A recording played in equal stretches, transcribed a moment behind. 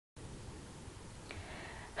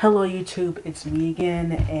Hello YouTube, it's me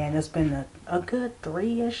again, and it's been a good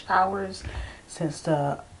 3-ish hours since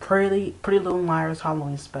the Pretty Little Liars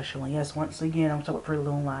Halloween special. And yes, once again, I'm talking about Pretty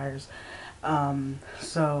Little Liars.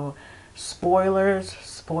 So, spoilers,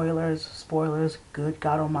 good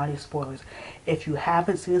God almighty spoilers. If you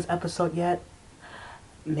haven't seen this episode yet,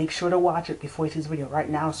 make sure to watch it before you see this video. Right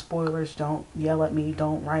now, spoilers, don't yell at me,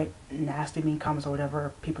 don't write nasty mean comments or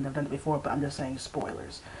whatever. People have done it before, but I'm just saying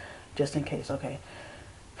spoilers. Just in case, okay?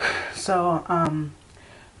 So,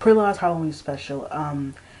 Pretty Little Liars Halloween special.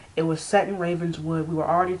 It was set in Ravenswood. We were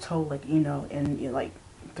already told, like, like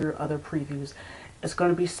through other previews, it's going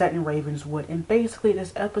to be set in Ravenswood. And basically,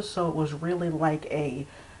 this episode was really like a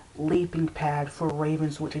leaping pad for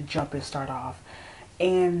Ravenswood to jump and start off.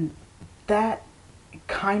 And that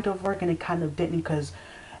kind of worked and it kind of didn't, because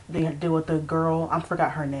they had to deal with the girl. I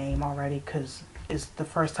forgot her name already because it's the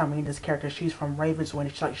first time meeting this character. She's from Ravenswood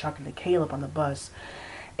and she's like talking to Caleb on the bus.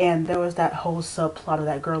 And there was that whole subplot of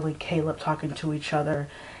that girl and Caleb talking to each other.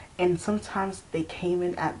 And sometimes they came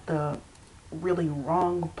in at the really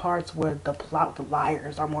wrong parts where the plot, the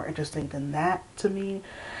liars, are more interesting than that to me.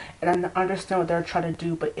 And I understand what they're trying to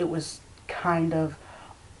do, but it was kind of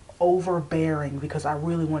overbearing because I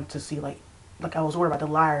really wanted to see, like I was worried about the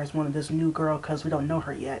liars wanting this new girl because we don't know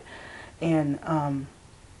her yet. And,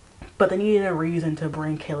 but they needed a reason to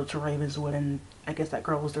bring Caleb to Ravenswood, and I guess that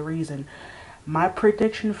girl was the reason. My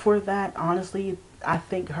prediction for that, honestly, I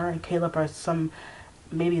think her and Caleb are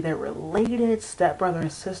maybe they're related, stepbrother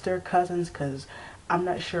and sister, cousins, because I'm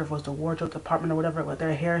not sure if it was the wardrobe department or whatever, but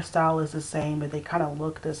their hairstyle is the same, but they kind of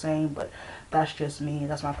look the same, but that's just me,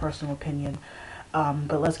 that's my personal opinion.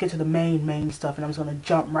 But let's get to the main stuff, and I'm just going to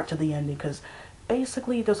jump right to the ending, because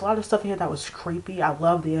basically there's a lot of stuff here that was creepy. I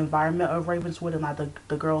love the environment of Ravenswood and like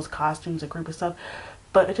the girls' costumes and creepy stuff.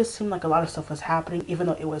 But it just seemed like a lot of stuff was happening, even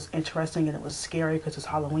though it was interesting and it was scary because it's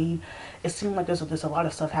Halloween. It seemed like there's a lot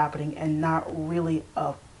of stuff happening and not really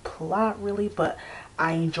a plot, really. But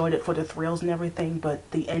I enjoyed it for the thrills and everything.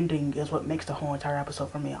 But the ending is what makes the whole entire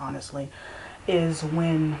episode for me, honestly. Is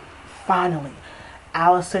when finally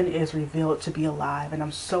Allison is revealed to be alive. And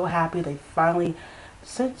I'm so happy they finally,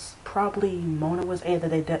 since probably Mona was A,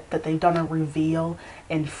 that they've done a reveal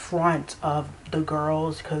in front of the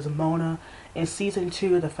girls, because Mona in season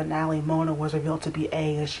 2, the finale, Mona was revealed to be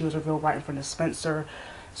A, and she was revealed right in front of Spencer,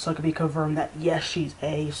 so it could be confirmed that yes, she's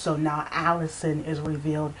A. So now Allison is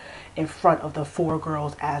revealed in front of the 4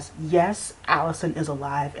 girls as yes, Allison is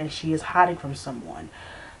alive and she is hiding from someone.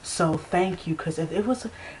 So thank you, because if it was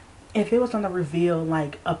on the reveal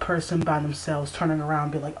like a person by themselves turning around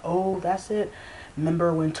and be like, oh, that's it.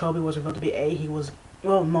 Remember when Toby was revealed to be A,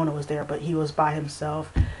 Mona was there, but he was by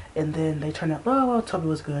himself, and then they turned out, oh, well, Toby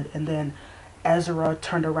was good, and then Ezra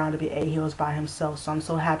turned around to be A, he was by himself. So I'm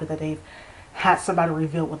so happy that they've had somebody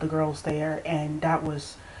revealed with the girls there, and that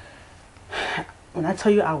was, when I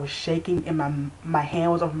tell you I was shaking and my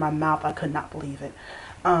hand was over my mouth, I could not believe it.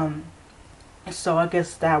 So I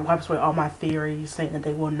guess that wipes away all my theories saying that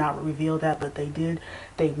they will not reveal that, but they did.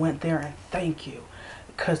 They went there, and thank you,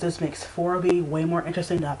 because this makes 4B way more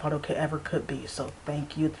interesting than I thought it ever could be. So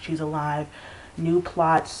thank you, she's alive, new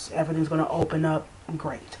plots, everything's going to open up,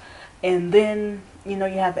 great. And then, you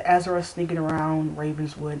have Ezra sneaking around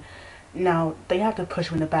Ravenswood. Now, they have to push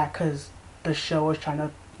him in the back because the show is trying to,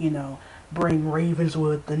 bring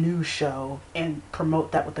Ravenswood, the new show, and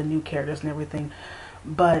promote that with the new characters and everything.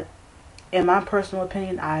 But in my personal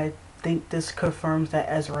opinion, I think this confirms that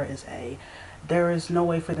Ezra is A. There is no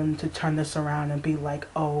way for them to turn this around and be like,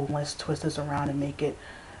 oh, let's twist this around and make it,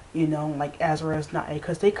 like Ezra is not A.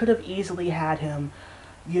 Because they could have easily had him,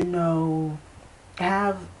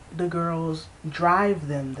 have the girls drive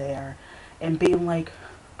them there and be like,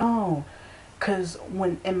 oh, because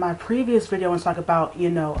when in my previous video I was talking about,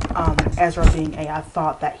 Ezra being A, I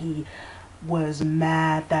thought that he was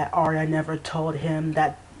mad that Arya never told him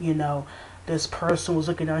that, this person was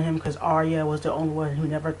looking at him, because Arya was the only one who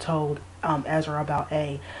never told Ezra about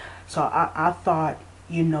A. So I thought,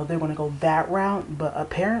 they were going to go that route, but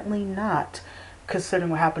apparently not, considering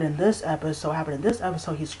what happened in this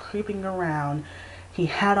episode. He's creeping around. He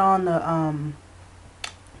had on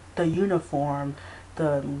the uniform,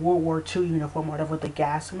 the World War II uniform, or whatever, with the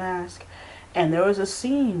gas mask. And there was a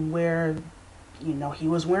scene where, he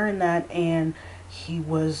was wearing that and he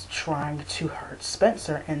was trying to hurt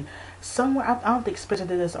Spencer. And somewhere, I don't think Spencer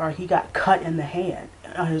did this, or he got cut in the hand,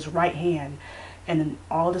 on his right hand. And in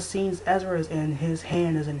all the scenes Ezra is in, his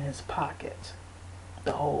hand is in his pocket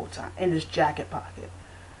the whole time, in his jacket pocket.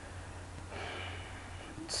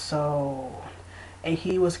 So, and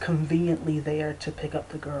he was conveniently there to pick up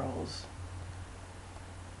the girls.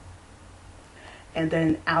 And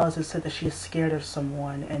then Allison said that she's scared of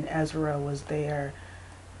someone, and Ezra was there.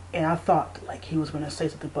 And I thought like he was going to say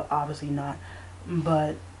something, but obviously not.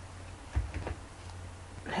 But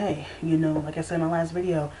hey, you know, like I said in my last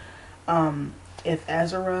video, if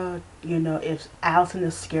Ezra, you know, if Allison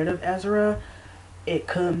is scared of Ezra, it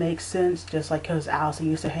could make sense. Just like because Allison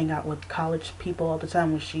used to hang out with college people all the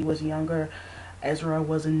time when she was younger. Ezra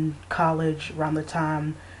was in college around the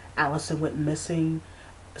time Allison went missing.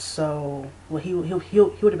 So, well, he would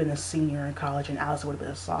have been a senior in college, and Allison would have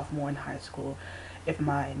been a sophomore in high school, if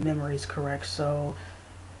my memory is correct. So,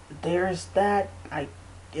 there's that.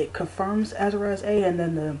 It confirms Ezra as A, and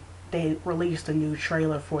then they released a new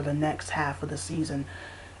trailer for the next half of the season.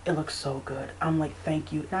 It looks so good. I'm like,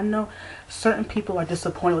 thank you. And I know certain people are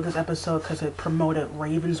disappointed with this episode because it promoted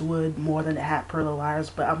Ravenswood more than it had Pretty Little Liars,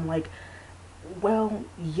 but I'm like, well,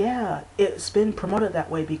 yeah, it's been promoted that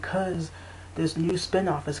way because this new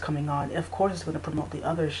spinoff is coming on. Of course, it's going to promote the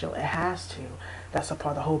other show. It has to. That's a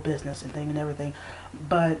part of the whole business and thing and everything.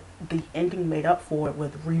 But the ending made up for it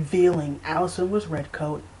with revealing Allison was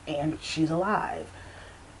Redcoat and she's alive.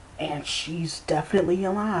 And she's definitely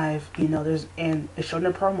alive. You know, and it showed in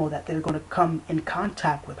the promo that they're going to come in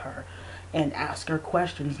contact with her and ask her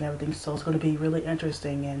questions and everything. So it's going to be really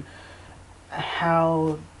interesting. And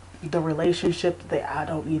how the relationship, I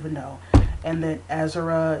don't even know. And then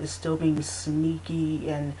Ezra is still being sneaky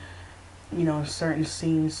and, you know, in certain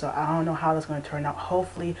scenes. So I don't know how that's going to turn out.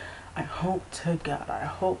 Hopefully, I hope to God, I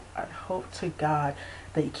hope to God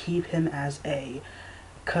they keep him as A.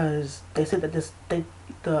 Because they said that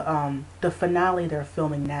the finale they're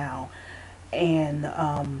filming now, and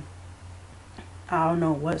I don't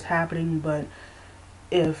know what's happening, but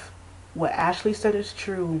if what Ashley said is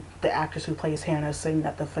true, the actress who plays Hannah is saying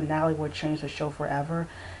that the finale will change the show forever.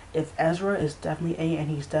 If Ezra is definitely A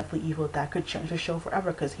and he's definitely evil, that could change the show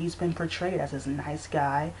forever because he's been portrayed as this nice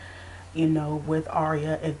guy, you know, with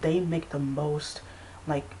Arya. If they make the most,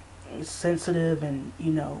 like, sensitive and,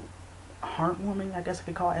 you know, heartwarming, I guess I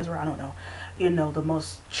could call Ezra, I don't know, you know, the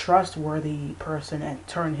most trustworthy person and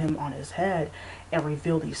turn him on his head and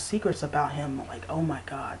reveal these secrets about him, like, oh my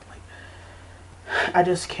God, like, I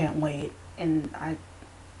just can't wait. And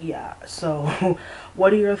yeah, so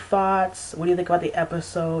what are your thoughts? What do you think about the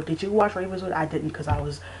episode? Did you watch Ravenswood? I didn't because I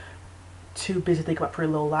was too busy thinking about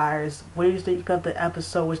Pretty Little Liars. What do you think of the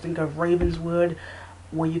episode? What do you think of Ravenswood?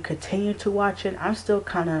 Will you continue to watch it? I'm still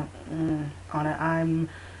kind of on it.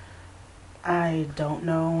 I don't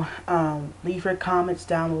know. Leave your comments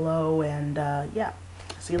down below, and yeah,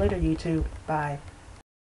 see you later, YouTube. Bye.